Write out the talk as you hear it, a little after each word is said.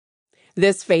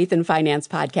This Faith and Finance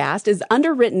podcast is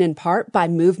underwritten in part by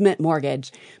Movement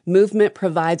Mortgage. Movement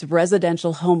provides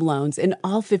residential home loans in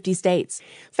all 50 states.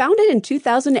 Founded in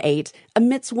 2008,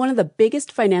 amidst one of the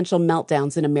biggest financial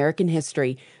meltdowns in American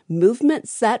history, Movement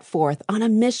set forth on a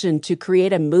mission to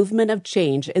create a movement of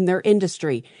change in their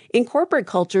industry, in corporate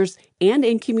cultures, and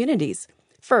in communities.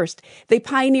 First, they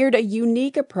pioneered a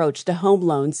unique approach to home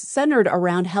loans centered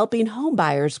around helping home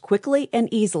buyers quickly and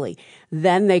easily.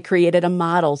 Then they created a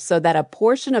model so that a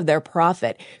portion of their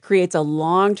profit creates a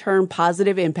long-term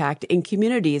positive impact in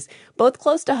communities, both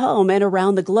close to home and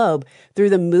around the globe,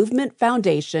 through the Movement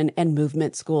Foundation and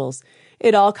Movement Schools.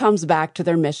 It all comes back to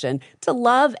their mission to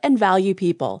love and value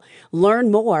people. Learn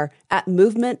more at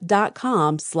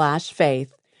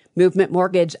movement.com/faith. Movement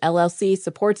Mortgage, LLC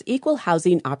supports equal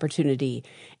housing opportunity.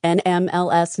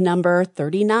 NMLS number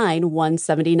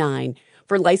 39179.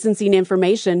 For licensing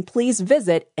information, please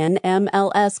visit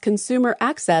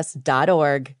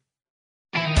nmlsconsumeraccess.org.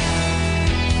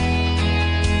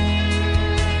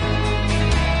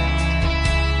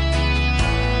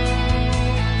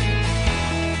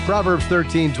 Proverbs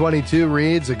 13:22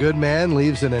 reads, "A good man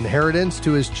leaves an inheritance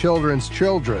to his children's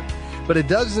children," but it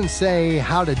doesn't say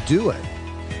how to do it.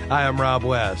 Hi, I'm Rob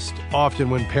West. Often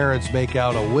when parents make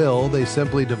out a will, they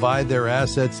simply divide their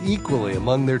assets equally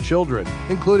among their children,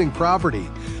 including property.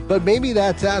 But maybe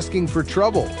that's asking for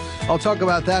trouble. I'll talk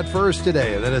about that first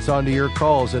today, and then it's on to your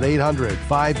calls at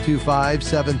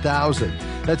 800-525-7000.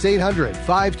 That's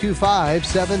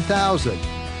 800-525-7000.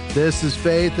 This is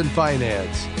Faith and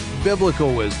Finance,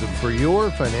 biblical wisdom for your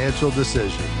financial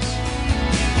decisions.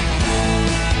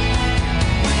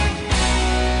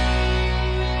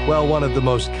 Well, one of the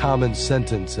most common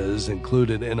sentences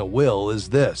included in a will is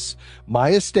this: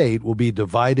 "My estate will be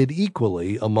divided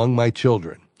equally among my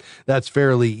children." That's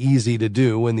fairly easy to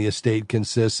do when the estate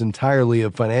consists entirely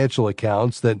of financial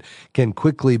accounts that can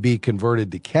quickly be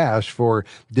converted to cash for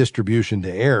distribution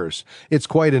to heirs. It's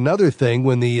quite another thing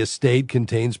when the estate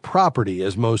contains property,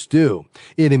 as most do.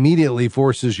 It immediately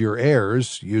forces your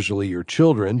heirs, usually your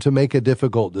children, to make a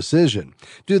difficult decision.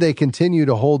 Do they continue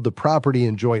to hold the property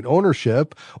in joint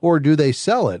ownership, or do they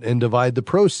sell it and divide the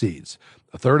proceeds?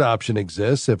 A third option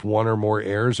exists if one or more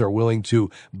heirs are willing to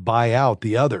buy out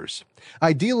the others.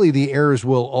 Ideally, the heirs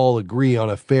will all agree on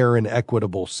a fair and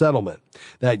equitable settlement.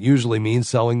 That usually means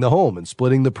selling the home and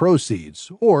splitting the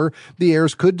proceeds, or the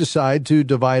heirs could decide to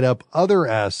divide up other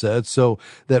assets so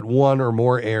that one or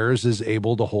more heirs is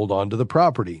able to hold on to the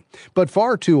property. But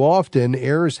far too often,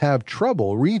 heirs have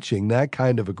trouble reaching that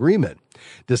kind of agreement.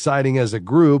 Deciding as a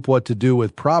group what to do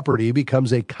with property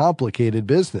becomes a complicated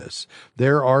business.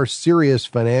 There are serious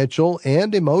financial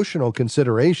and emotional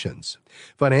considerations.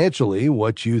 Financially,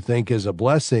 what you think is a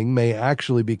blessing may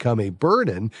actually become a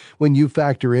burden when you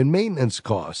factor in maintenance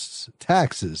costs,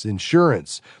 taxes,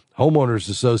 insurance, homeowners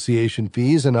association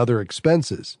fees, and other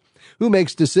expenses. Who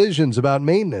makes decisions about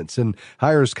maintenance and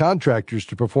hires contractors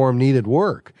to perform needed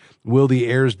work? Will the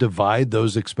heirs divide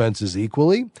those expenses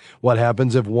equally? What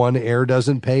happens if one heir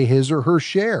doesn't pay his or her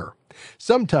share?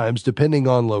 Sometimes, depending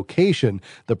on location,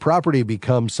 the property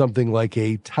becomes something like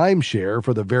a timeshare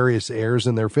for the various heirs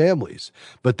and their families.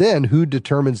 But then, who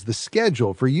determines the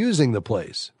schedule for using the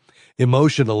place?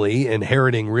 Emotionally,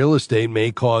 inheriting real estate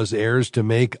may cause heirs to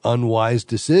make unwise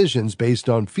decisions based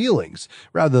on feelings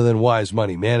rather than wise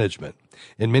money management.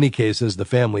 In many cases, the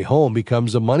family home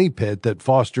becomes a money pit that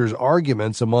fosters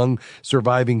arguments among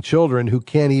surviving children who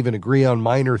can't even agree on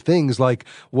minor things like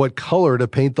what color to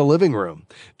paint the living room.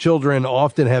 Children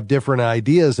often have different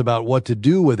ideas about what to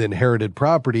do with inherited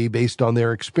property based on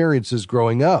their experiences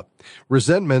growing up.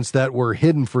 Resentments that were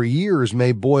hidden for years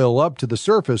may boil up to the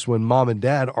surface when mom and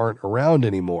dad aren't around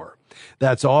anymore.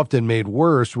 That's often made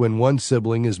worse when one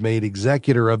sibling is made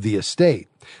executor of the estate.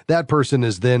 That person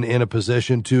is then in a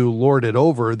position to lord it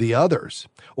over the others.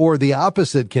 Or the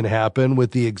opposite can happen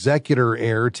with the executor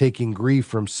heir taking grief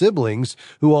from siblings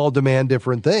who all demand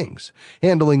different things.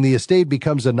 Handling the estate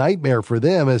becomes a nightmare for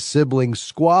them as siblings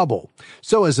squabble.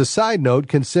 So as a side note,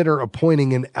 consider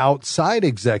appointing an outside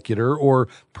executor or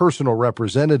personal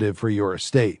representative for your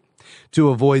estate. To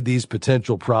avoid these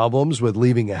potential problems with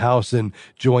leaving a house in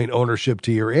joint ownership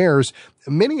to your heirs,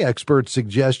 many experts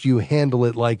suggest you handle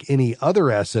it like any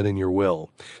other asset in your will.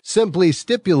 Simply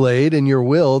stipulate in your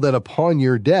will that upon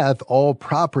your death, all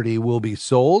property will be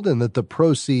sold and that the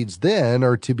proceeds then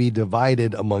are to be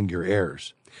divided among your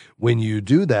heirs. When you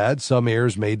do that, some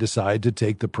heirs may decide to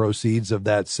take the proceeds of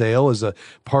that sale as a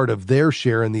part of their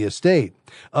share in the estate.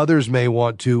 Others may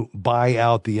want to buy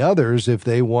out the others if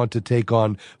they want to take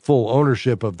on full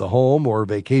ownership of the home or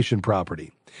vacation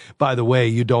property. By the way,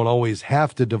 you don't always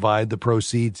have to divide the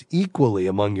proceeds equally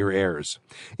among your heirs.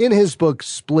 In his book,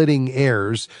 Splitting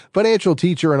Heirs, financial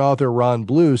teacher and author Ron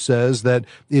Blue says that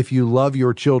if you love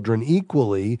your children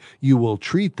equally, you will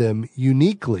treat them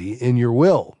uniquely in your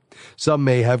will. Some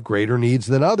may have greater needs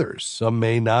than others. Some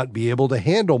may not be able to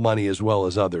handle money as well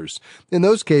as others. In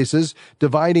those cases,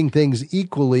 dividing things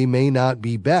equally may not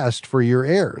be best for your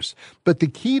heirs. But the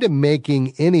key to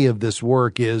making any of this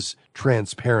work is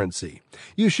transparency.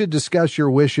 You should discuss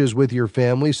your wishes with your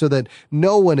family so that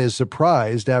no one is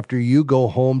surprised after you go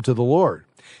home to the Lord.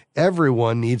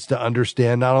 Everyone needs to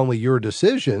understand not only your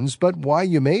decisions, but why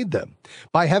you made them.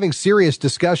 By having serious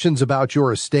discussions about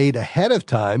your estate ahead of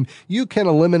time, you can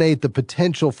eliminate the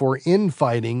potential for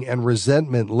infighting and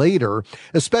resentment later,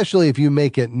 especially if you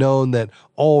make it known that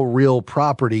all real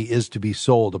property is to be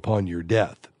sold upon your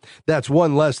death. That's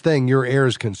one less thing your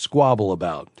heirs can squabble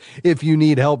about. If you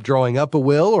need help drawing up a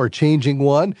will or changing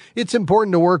one, it's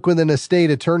important to work with an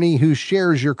estate attorney who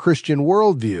shares your Christian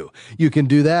worldview. You can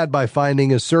do that by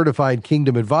finding a certified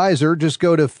Kingdom advisor. Just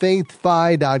go to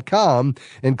faithfi.com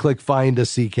and click Find a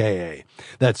CKA.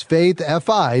 That's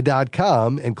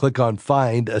faithfi.com and click on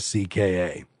Find a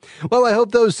CKA. Well, I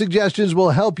hope those suggestions will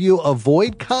help you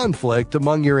avoid conflict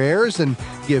among your heirs and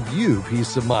give you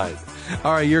peace of mind.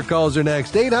 All right, your calls are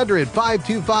next.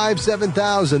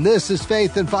 800-525-7000. This is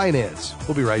Faith and Finance.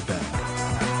 We'll be right back.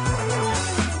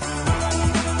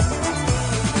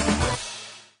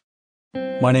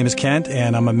 My name is Kent,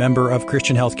 and I'm a member of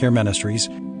Christian Healthcare Ministries.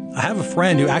 I have a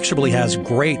friend who actually has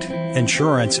great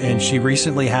insurance, and she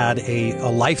recently had a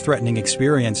life-threatening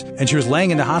experience, and she was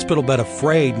laying in the hospital bed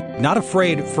afraid, not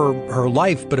afraid for her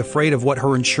life, but afraid of what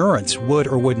her insurance would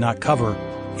or would not cover.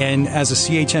 And as a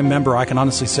CHM member, I can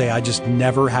honestly say I just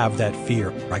never have that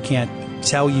fear. I can't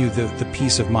tell you the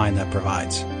peace of mind that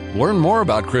provides. Learn more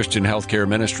about Christian Healthcare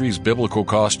Ministries' biblical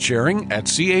cost sharing at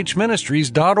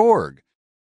chministries.org.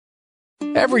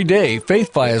 Every day,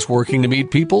 FaithFi is working to meet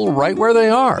people right where they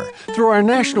are. Through our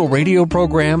national radio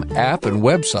program, app, and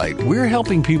website, we're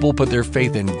helping people put their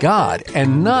faith in God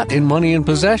and not in money and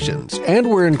possessions.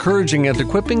 And we're encouraging and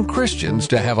equipping Christians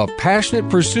to have a passionate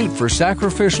pursuit for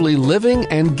sacrificially living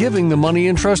and giving the money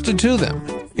entrusted to them.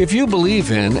 If you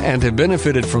believe in and have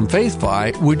benefited from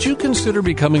FaithFi, would you consider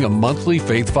becoming a monthly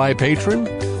FaithFi patron?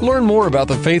 Learn more about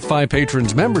the FaithFi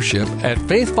Patrons membership at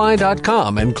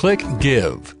faithfi.com and click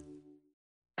Give.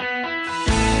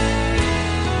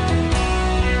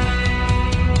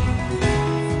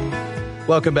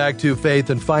 Welcome back to Faith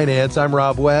and Finance. I'm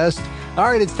Rob West. All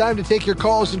right, it's time to take your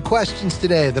calls and questions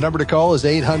today. The number to call is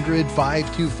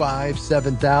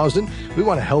 800-525-7000. We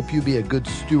want to help you be a good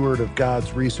steward of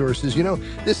God's resources. You know,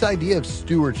 this idea of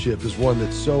stewardship is one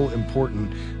that's so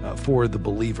important for the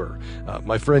believer.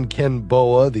 My friend Ken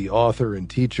Boa, the author and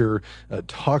teacher,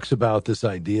 talks about this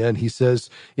idea, and he says,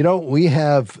 you know, we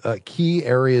have key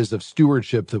areas of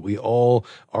stewardship that we all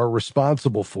are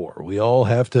responsible for. We all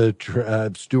have to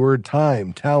steward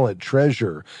time, talent,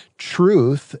 treasure,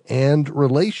 truth, and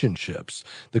relationships.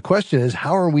 The question is,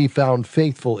 how are we found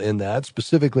faithful in that,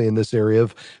 specifically in this area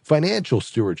of financial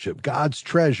stewardship, God's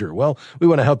treasure? Well, we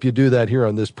want to help you do that here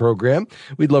on this program.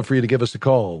 We'd love for you to give us a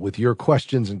call with your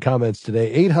questions and comments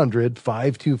today,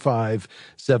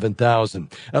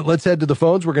 800-525-7000. Let's head to the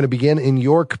phones. We're going to begin in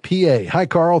York, PA. Hi,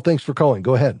 Carl. Thanks for calling.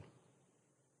 Go ahead.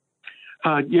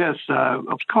 Yes, I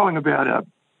was calling about,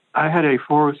 I had a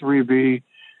 403B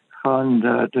fund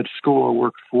that school I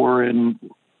worked for, and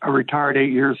I retired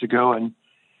 8 years ago, and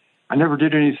I never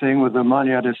did anything with the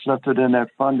money. I just left it in that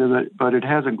fund, but it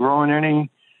hasn't grown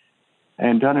any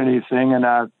and done anything, and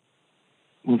I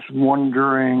was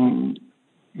wondering,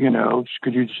 you know,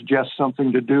 could you suggest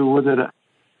something to do with it,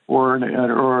 or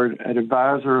an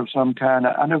advisor of some kind?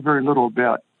 I know very little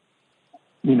about,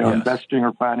 you know, investing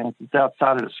or finances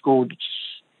outside of the school.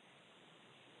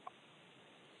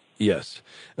 Yes.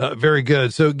 Very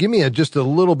good. So give me just a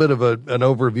little bit of an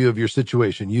overview of your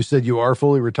situation. You said you are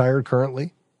fully retired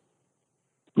currently?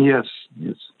 Yes.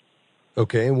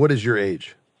 Okay. And what is your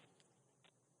age?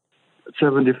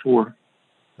 74.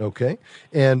 Okay.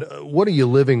 And what are you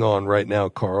living on right now,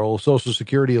 Carl? Social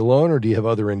Security alone, or do you have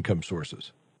other income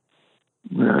sources?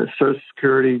 Social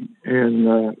Security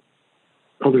and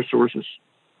other sources.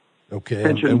 Okay.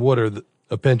 Pension. And what are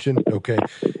a pension? Okay.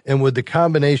 And would the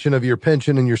combination of your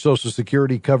pension and your Social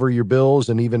Security cover your bills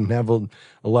and even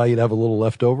allow you to have a little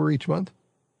left over each month?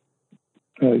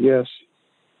 Yes.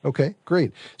 Okay,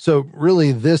 great. So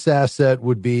really this asset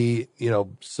would be,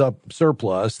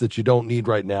 surplus that you don't need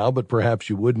right now, but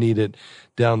perhaps you would need it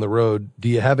down the road. Do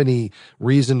you have any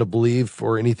reason to believe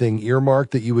or anything earmarked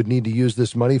that you would need to use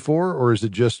this money for, or is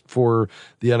it just for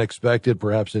the unexpected,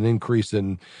 perhaps an increase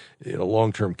in,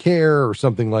 long-term care or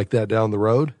something like that down the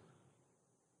road?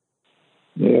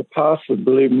 Yeah,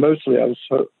 possibly. Mostly I was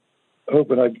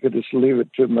hoping I could just leave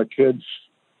it to my kids.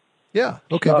 Yeah,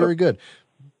 okay, very good.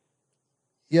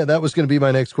 Yeah, that was going to be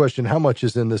my next question. How much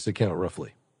is in this account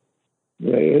roughly?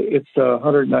 Yeah, it's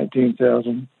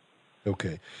 $119,000.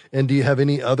 Okay. And do you have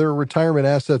any other retirement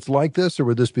assets like this, or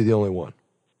would this be the only one?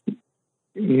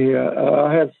 Yeah,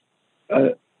 I have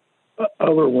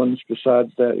other ones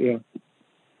besides that, yeah.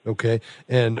 Okay.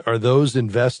 And are those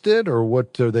invested, or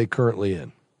what are they currently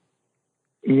in?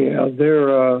 Yeah,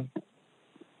 they're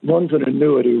one's an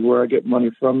annuity where I get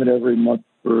money from it every month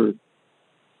for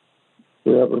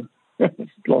forever. As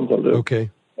long as I live. Okay.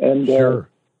 And sure.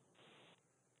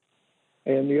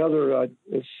 And the other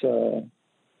is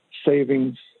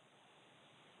savings.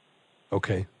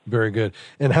 Okay, very good.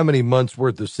 And how many months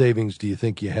worth of savings do you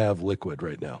think you have liquid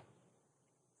right now?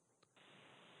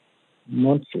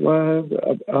 Months-wise,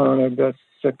 I don't know, about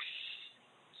six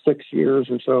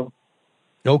years or so.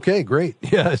 Okay, great.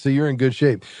 Yeah, so you're in good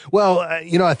shape. Well,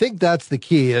 I think that's the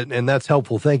key, and that's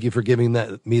helpful. Thank you for giving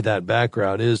me that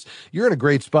background. Is you're in a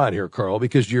great spot here, Carl,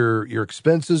 because your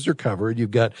expenses are covered. You've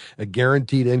got a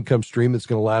guaranteed income stream that's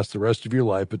going to last the rest of your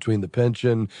life between the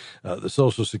pension, the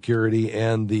Social Security,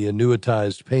 and the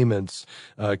annuitized payments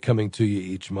coming to you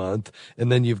each month.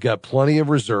 And then you've got plenty of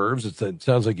reserves. It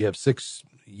sounds like you have 6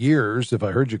 years, if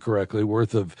I heard you correctly,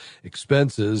 worth of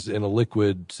expenses in a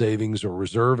liquid savings or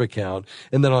reserve account.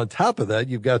 And then on top of that,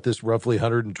 you've got this roughly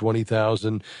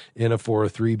 $120,000 in a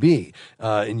 403B.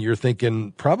 And you're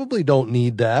thinking, probably don't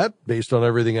need that based on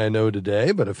everything I know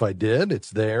today. But if I did,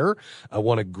 it's there. I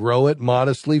want to grow it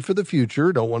modestly for the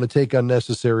future. Don't want to take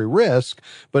unnecessary risk.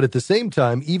 But at the same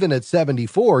time, even at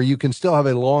 74, you can still have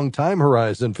a long time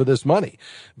horizon for this money.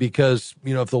 Because,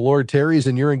 if the Lord tarries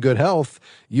and you're in good health,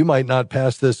 you might not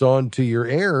pass this on to your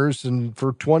heirs and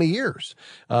for 20 years,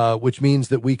 which means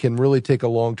that we can really take a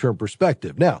long-term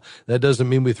perspective. Now, that doesn't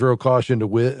mean we throw caution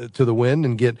to the wind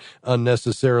and get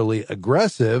unnecessarily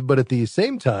aggressive, but at the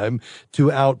same time,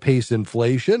 to outpace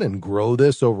inflation and grow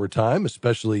this over time,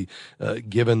 especially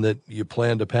given that you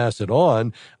plan to pass it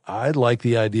on, I like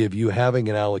the idea of you having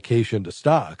an allocation to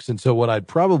stocks. And so what I'd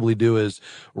probably do is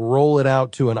roll it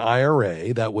out to an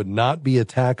IRA. That would not be a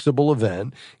taxable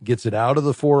event, gets it out of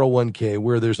the 401k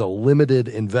where there's a limited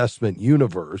investment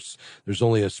universe. There's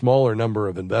only a smaller number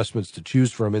of investments to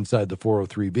choose from inside the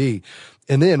 403b.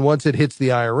 And then once it hits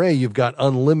the IRA, you've got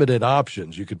unlimited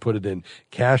options. You could put it in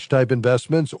cash type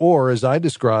investments, or as I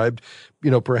described,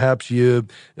 perhaps you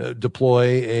deploy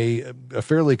a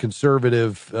fairly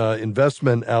conservative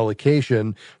investment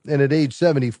allocation. And at age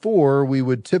 74, we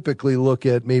would typically look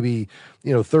at maybe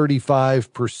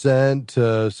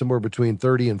 35%, somewhere between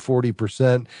 30 and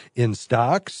 40% in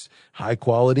stocks, high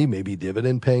quality, maybe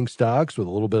dividend paying stocks with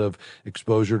a little bit of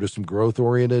exposure to some growth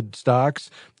oriented stocks.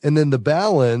 And then the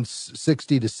balance,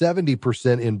 60 to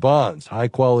 70% in bonds, high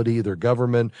quality, either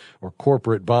government or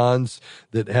corporate bonds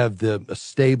that have a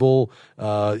stable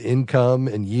income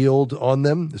and yield on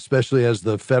them, especially as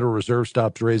the Federal Reserve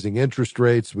stops raising interest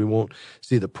rates. We won't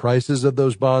see the prices of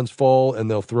those bonds fall,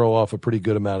 and they'll throw off a pretty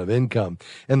good amount of income.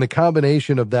 And the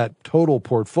combination of that total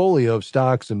portfolio of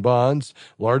stocks and bonds,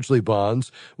 largely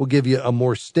bonds, will give you a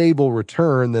more stable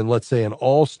return than, let's say, an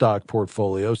all stock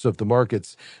portfolio. So if the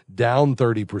market's down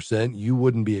 30%, you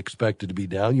wouldn't be expected to be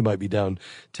down. You might be down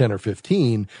 10 or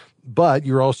 15. But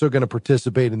you're also going to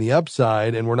participate in the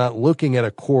upside, and we're not looking at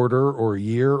a quarter or a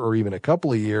year or even a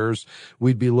couple of years.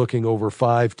 We'd be looking over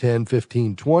 5, 10,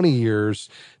 15, 20 years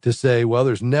to say, well,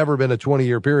 there's never been a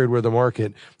 20-year period where the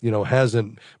market,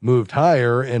 hasn't moved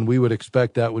higher, and we would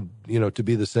expect that would, to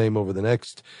be the same over the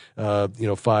next,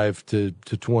 5 to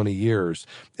 20 years.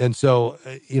 And so,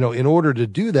 in order to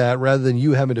do that, rather than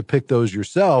you having to pick those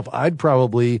yourself, I'd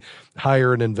probably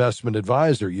hire an investment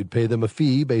advisor. You'd pay them a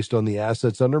fee based on the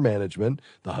assets under management,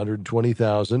 the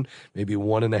 $120,000, maybe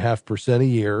 1.5% a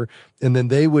year, and then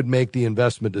they would make the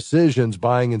investment decisions,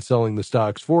 buying and selling the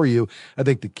stocks for you. I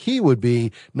think the key would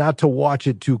be not to watch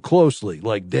it too closely,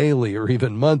 like daily or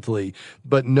even monthly,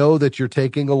 but know that you're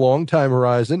taking a long time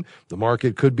horizon. The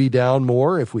market could be down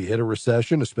more if we hit a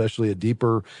recession, especially a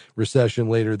deeper recession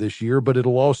later this year, but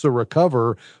it'll also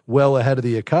recover well ahead of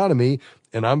the economy.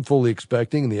 And I'm fully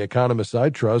expecting, and the economists I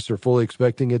trust are fully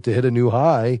expecting it to hit a new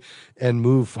high and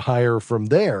move higher from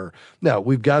there. Now,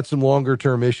 we've got some longer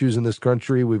term issues in this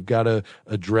country we've got to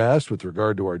address with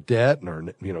regard to our debt and our,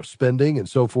 spending and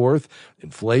so forth,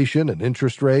 inflation and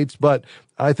interest rates. But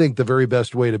I think the very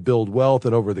best way to build wealth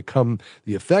and overcome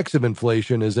the effects of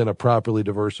inflation is in a properly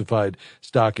diversified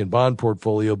stock and bond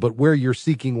portfolio, but where you're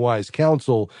seeking wise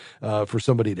counsel for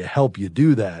somebody to help you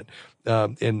do that.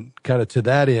 And kind of to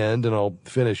that end, and I'll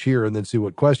finish here and then see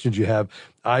what questions you have,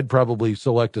 I'd probably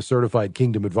select a certified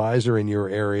Kingdom advisor in your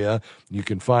area. You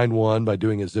can find one by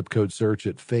doing a zip code search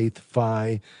at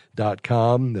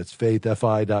faithfi.com. That's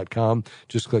faithfi.com.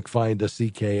 Just click find a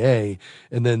CKA.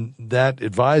 And then that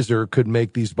advisor could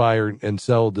make these buy and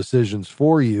sell decisions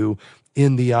for you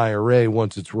in the IRA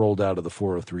once it's rolled out of the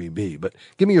 403B. But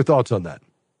give me your thoughts on that.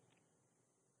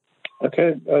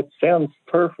 Okay, that sounds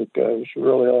perfect. It's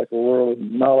really like a world of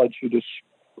knowledge you just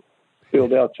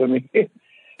filled out to me.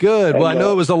 Good. Well, I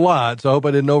know it was a lot, so I hope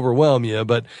I didn't overwhelm you.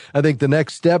 But I think the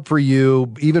next step for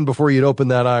you, even before you'd open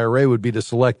that IRA, would be to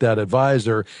select that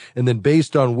advisor. And then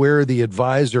based on where the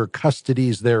advisor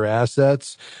custodies their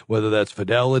assets, whether that's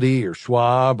Fidelity or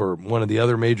Schwab or one of the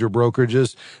other major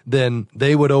brokerages, then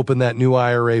they would open that new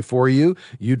IRA for you.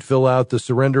 You'd fill out the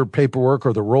surrender paperwork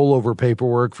or the rollover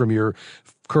paperwork from your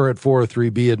current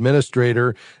 403B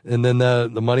administrator, and then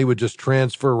the money would just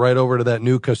transfer right over to that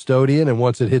new custodian. And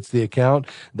once it hits the account,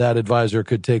 that advisor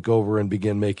could take over and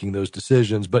begin making those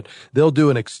decisions. But they'll do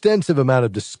an extensive amount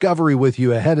of discovery with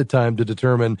you ahead of time to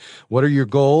determine what are your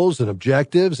goals and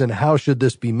objectives and how should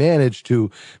this be managed to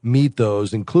meet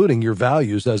those, including your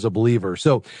values as a believer.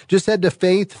 So just head to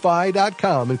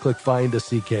faithfi.com and click find a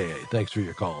CKA. Thanks for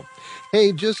your call.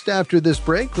 Hey, just after this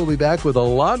break, we'll be back with a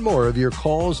lot more of your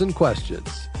calls and questions.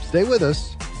 Stay with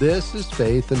us. This is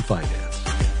Faith and Finance.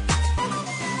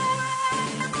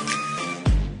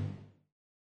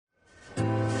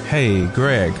 Hey,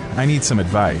 Greg, I need some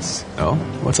advice. Oh,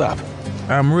 what's up?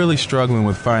 I'm really struggling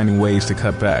with finding ways to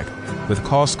cut back. With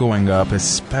costs going up,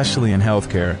 especially in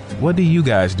healthcare, what do you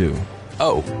guys do?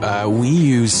 We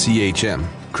use CHM,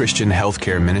 Christian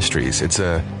Healthcare Ministries. It's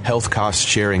a health cost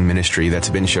sharing ministry that's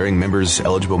been sharing members'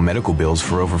 eligible medical bills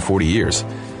for over 40 years.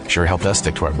 Sure helped us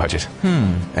stick to our budget.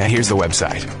 Here's the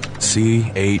website,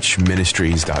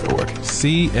 chministries.org.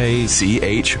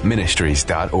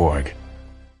 chministries.org.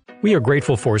 We are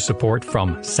grateful for support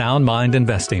from Sound Mind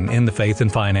Investing in the Faith and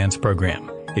Finance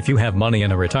program. If you have money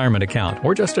in a retirement account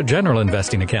or just a general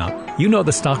investing account, you know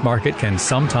the stock market can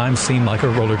sometimes seem like a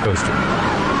roller coaster.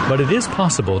 But it is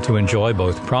possible to enjoy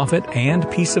both profit and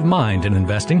peace of mind in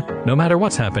investing, no matter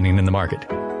what's happening in the market.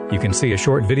 You can see a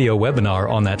short video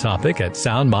webinar on that topic at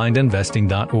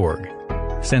soundmindinvesting.org.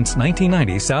 Since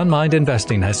 1990, Sound Mind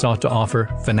Investing has sought to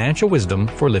offer financial wisdom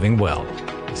for living well.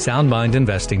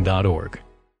 soundmindinvesting.org.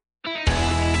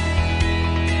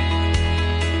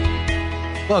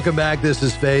 Welcome back. This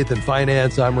is Faith and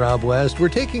Finance. I'm Rob West. We're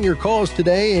taking your calls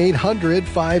today,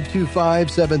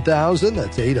 800-525-7000.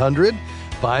 That's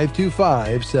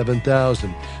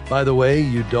 800-525-7000. By the way,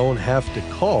 you don't have to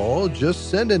call. Just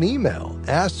send an email.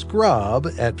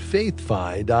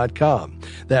 AskRob@faithfi.com.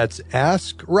 That's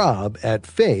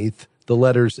AskRob@faith, the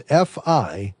letters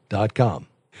FI.com.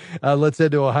 Let's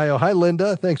head to Ohio. Hi,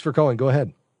 Linda. Thanks for calling. Go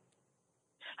ahead.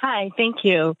 Hi, thank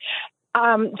you.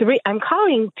 I'm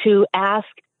calling to ask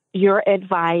your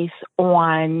advice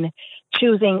on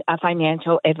choosing a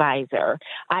financial advisor.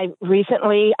 I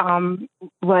recently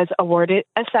was awarded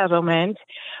a settlement,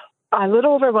 a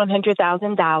little over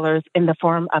 $100,000 in the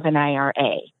form of an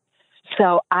IRA.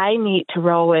 So I need to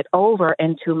roll it over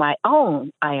into my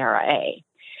own IRA.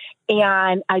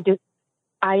 And I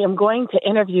am going to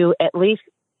interview at least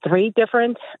 3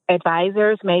 different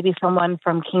advisors, maybe someone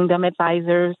from Kingdom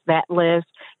Advisors, that list,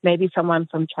 maybe someone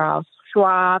from Charles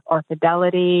Schwab or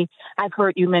Fidelity. I've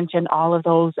heard you mention all of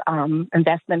those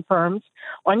investment firms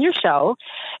on your show.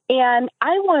 And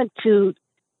I want to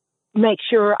make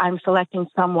sure I'm selecting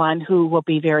someone who will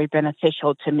be very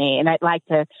beneficial to me. And I'd like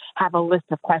to have a list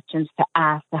of questions to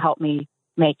ask to help me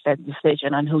make the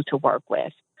decision on who to work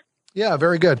with. Yeah,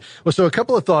 very good. Well, so a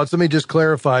couple of thoughts. Let me just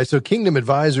clarify. So Kingdom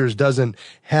Advisors doesn't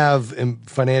have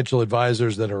financial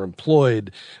advisors that are employed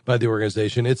by the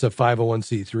organization. It's a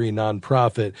 501c3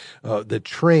 nonprofit that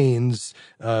trains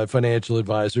financial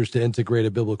advisors to integrate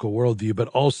a biblical worldview, but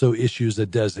also issues a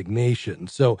designation.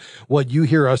 So what you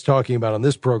hear us talking about on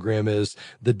this program is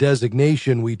the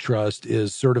designation we trust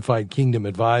is Certified Kingdom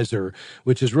Advisor,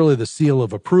 which is really the seal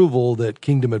of approval that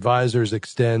Kingdom Advisors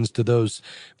extends to those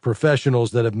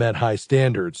professionals that have met high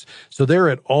standards. So they're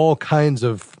at all kinds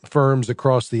of firms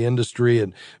across the industry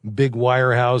and big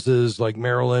wirehouses like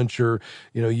Merrill Lynch or,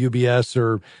 UBS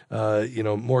or,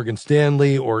 Morgan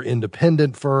Stanley, or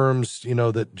independent firms,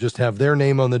 that just have their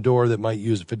name on the door that might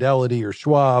use Fidelity or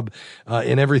Schwab,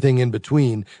 and everything in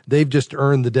between. They've just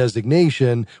earned the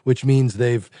designation, which means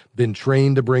they've been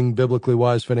trained to bring biblically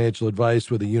wise financial advice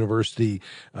with a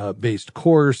university-based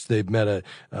course. They've met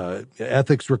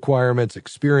ethics requirements,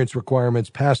 experience requirements,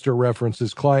 pastor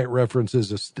references, client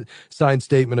references, a signed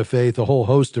statement of faith, a whole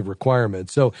host of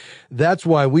requirements. So that's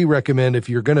why we recommend, if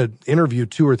you're going to interview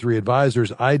 2 or 3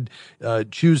 advisors, I'd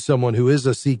choose someone who is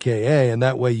a CKA, and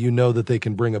that way that they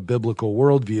can bring a biblical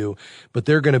worldview, but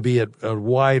they're going to be at a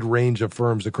wide range of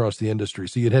firms across the industry.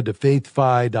 So you'd head to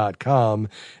faithfi.com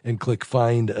and click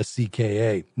Find a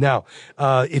CKA. Now,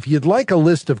 if you'd like a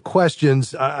list of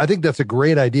questions, I think that's a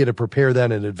great idea to prepare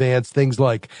that in advance. Things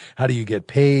like, how do you get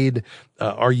paid?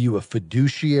 Are you a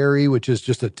fiduciary, which is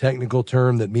just a technical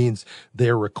term that means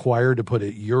they're required to put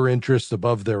your interests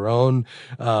above their own?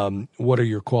 What are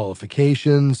your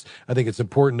qualifications? I think it's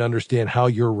important to understand how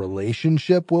your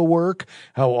relationship will work.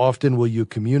 How often will you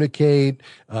communicate?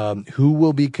 Who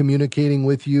will be communicating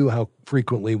with you? How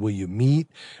frequently will you meet?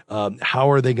 How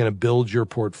are they going to build your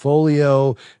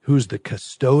portfolio? Who's the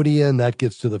custodian? That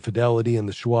gets to the Fidelity and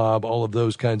the Schwab, all of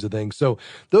those kinds of things. So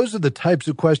those are the types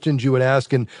of questions you would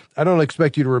ask. And I don't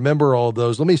expect you to remember all of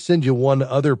those. Let me send you one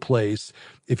other place.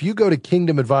 If you go to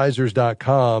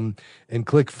kingdomadvisors.com and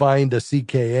click Find a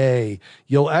CKA,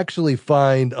 you'll actually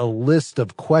find a list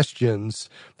of questions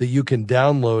that you can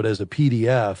download as a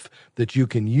PDF that you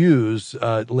can use,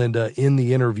 Linda, in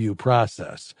the interview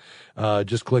process.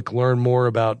 Just click Learn More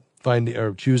about finding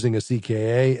or choosing a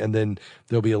CKA, and then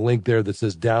there'll be a link there that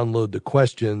says download the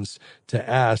questions to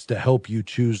ask to help you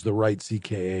choose the right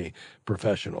CKA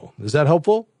professional. Is that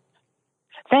helpful?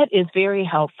 That is very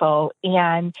helpful.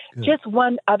 And just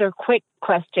one other quick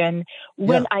question.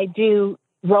 When I do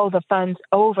roll the funds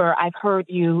over, I've heard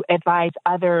you advise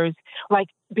others,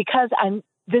 because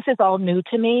this is all new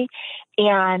to me,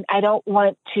 and I don't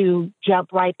want to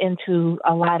jump right into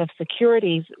a lot of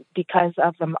securities because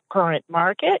of the current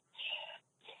market.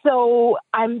 So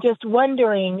I'm just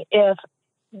wondering if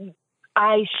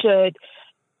I should,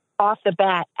 off the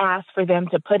bat, ask for them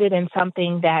to put it in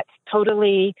something that's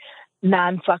totally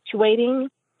non-fluctuating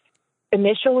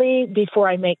initially before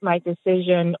I make my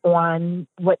decision on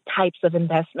what types of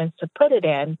investments to put it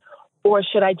in, or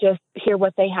should I just hear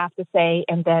what they have to say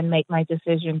and then make my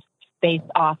decisions based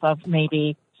off of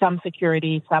maybe some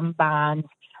securities, some bonds,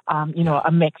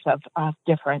 a mix of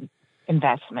different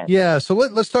investments? Yeah, so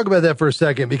let's talk about that for a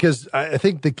second, because I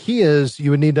think the key is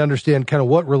you would need to understand kind of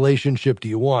what relationship do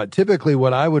you want. Typically,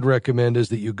 what I would recommend is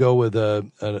that you go with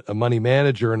a money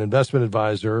manager, an investment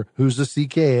advisor who's a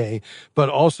CKA, but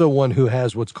also one who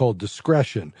has what's called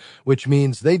discretion, which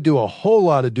means they do a whole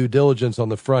lot of due diligence on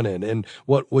the front end and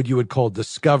what you would call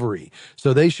discovery.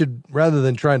 So they should, rather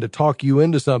than trying to talk you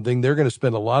into something, they're going to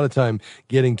spend a lot of time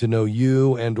getting to know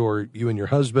you and or you and your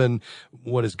husband.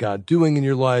 What is God doing in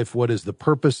your life? What is the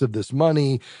purpose of this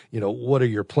money? What are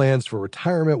your plans for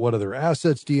retirement? What other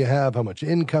assets do you have? How much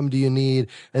income do you need?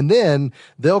 And then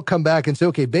they'll come back and say,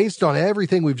 okay, based on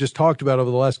everything we've just talked about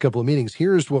over the last couple of meetings,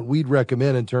 here's what we'd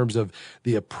recommend in terms of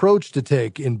the approach to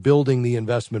take in building the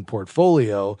investment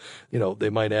portfolio. They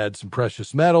might add some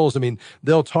precious metals.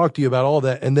 They'll talk to you about all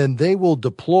that, and then they will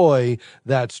deploy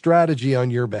that strategy on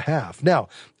your behalf. Now,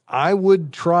 I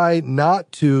would try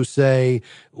not to say,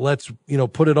 let's,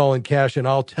 put it all in cash and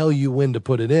I'll tell you when to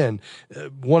put it in.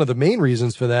 One of the main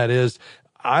reasons for that is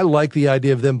I like the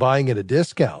idea of them buying at a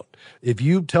discount. If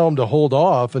you tell them to hold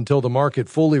off until the market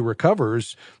fully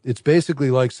recovers, it's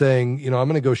basically like saying, I'm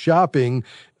going to go shopping.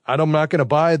 I'm not going to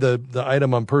buy the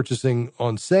item I'm purchasing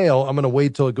on sale. I'm going to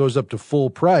wait till it goes up to full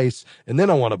price, and then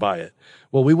I want to buy it.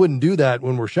 Well, we wouldn't do that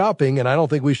when we're shopping, and I don't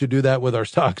think we should do that with our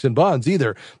stocks and bonds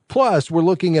either. Plus, we're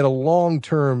looking at a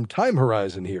long-term time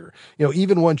horizon here.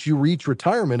 Even once you reach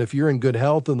retirement, if you're in good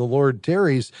health and the Lord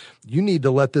tarries, you need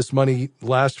to let this money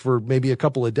last for maybe a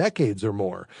couple of decades or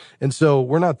more. And so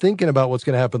we're not thinking about what's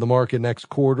going to happen in the market next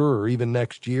quarter or even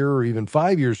next year or even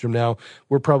 5 years from now.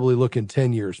 We're probably looking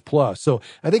 10 years plus. So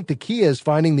I think the key is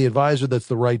finding the advisor that's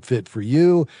the right fit for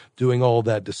you, doing all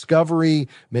that discovery,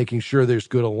 making sure there's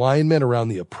good alignment around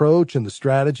the approach and the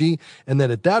strategy. And then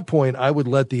at that point, I would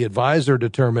let the advisor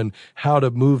determine how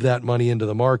to move that money into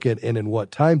the market and in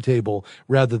what timetable,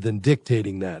 rather than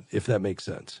dictating that, if that makes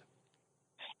sense.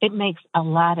 It makes a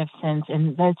lot of sense,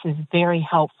 and this is very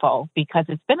helpful because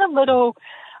it's been a little,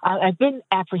 I've been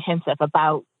apprehensive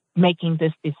about making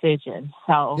this decision.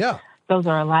 So those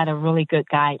are a lot of really good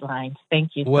guidelines.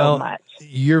 Thank you so much.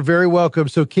 You're very welcome.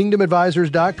 So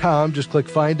kingdomadvisors.com, just click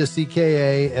find a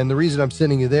CKA. And the reason I'm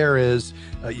sending you there is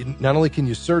not only can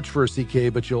you search for a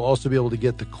CKA, but you'll also be able to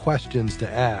get the questions to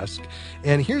ask.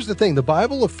 And here's the thing. The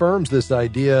Bible affirms this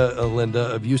idea,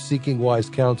 Linda, of you seeking wise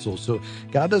counsel. So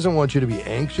God doesn't want you to be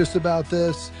anxious about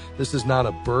this. This is not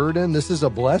a burden. This is a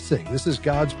blessing. This is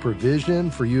God's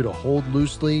provision for you to hold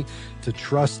loosely, to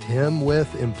trust him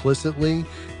with implicitly,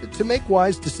 to make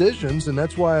wise decisions. And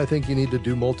that's why I think you need to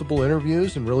do multiple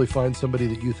interviews and really find somebody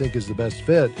that you think is the best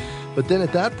fit. But then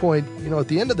at that point, at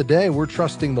the end of the day, we're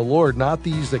trusting the Lord, not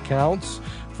these accounts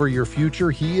for your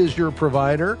future. He is your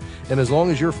provider. And as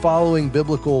long as you're following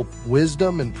biblical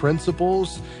wisdom and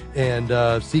principles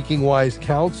and seeking wise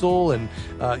counsel, and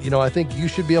I think you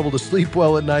should be able to sleep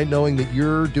well at night knowing that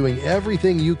you're doing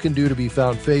everything you can do to be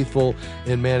found faithful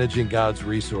in managing God's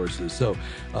resources. So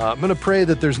I'm going to pray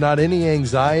that there's not any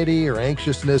anxiety or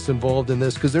anxiousness involved in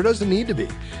this, because there doesn't need to be.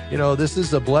 This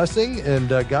is a blessing, and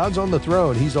God's on the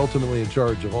throne. He's ultimately in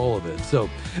charge of all of it. So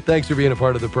thanks for being a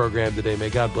part of the program today. May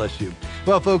God bless you.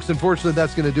 Well, folks, unfortunately,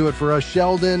 that's going to do it for us.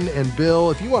 Sheldon and Bill,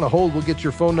 if you want to hold, we'll get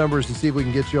your phone numbers and see if we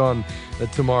can get you on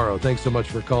tomorrow. Thanks so much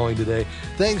for calling today.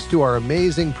 Thanks to our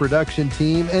amazing production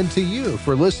team and to you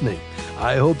for listening.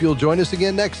 I hope you'll join us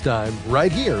again next time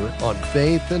right here on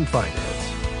Faith and Finance.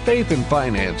 Faith and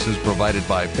Finance is provided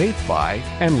by FaithFi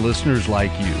and listeners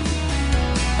like you.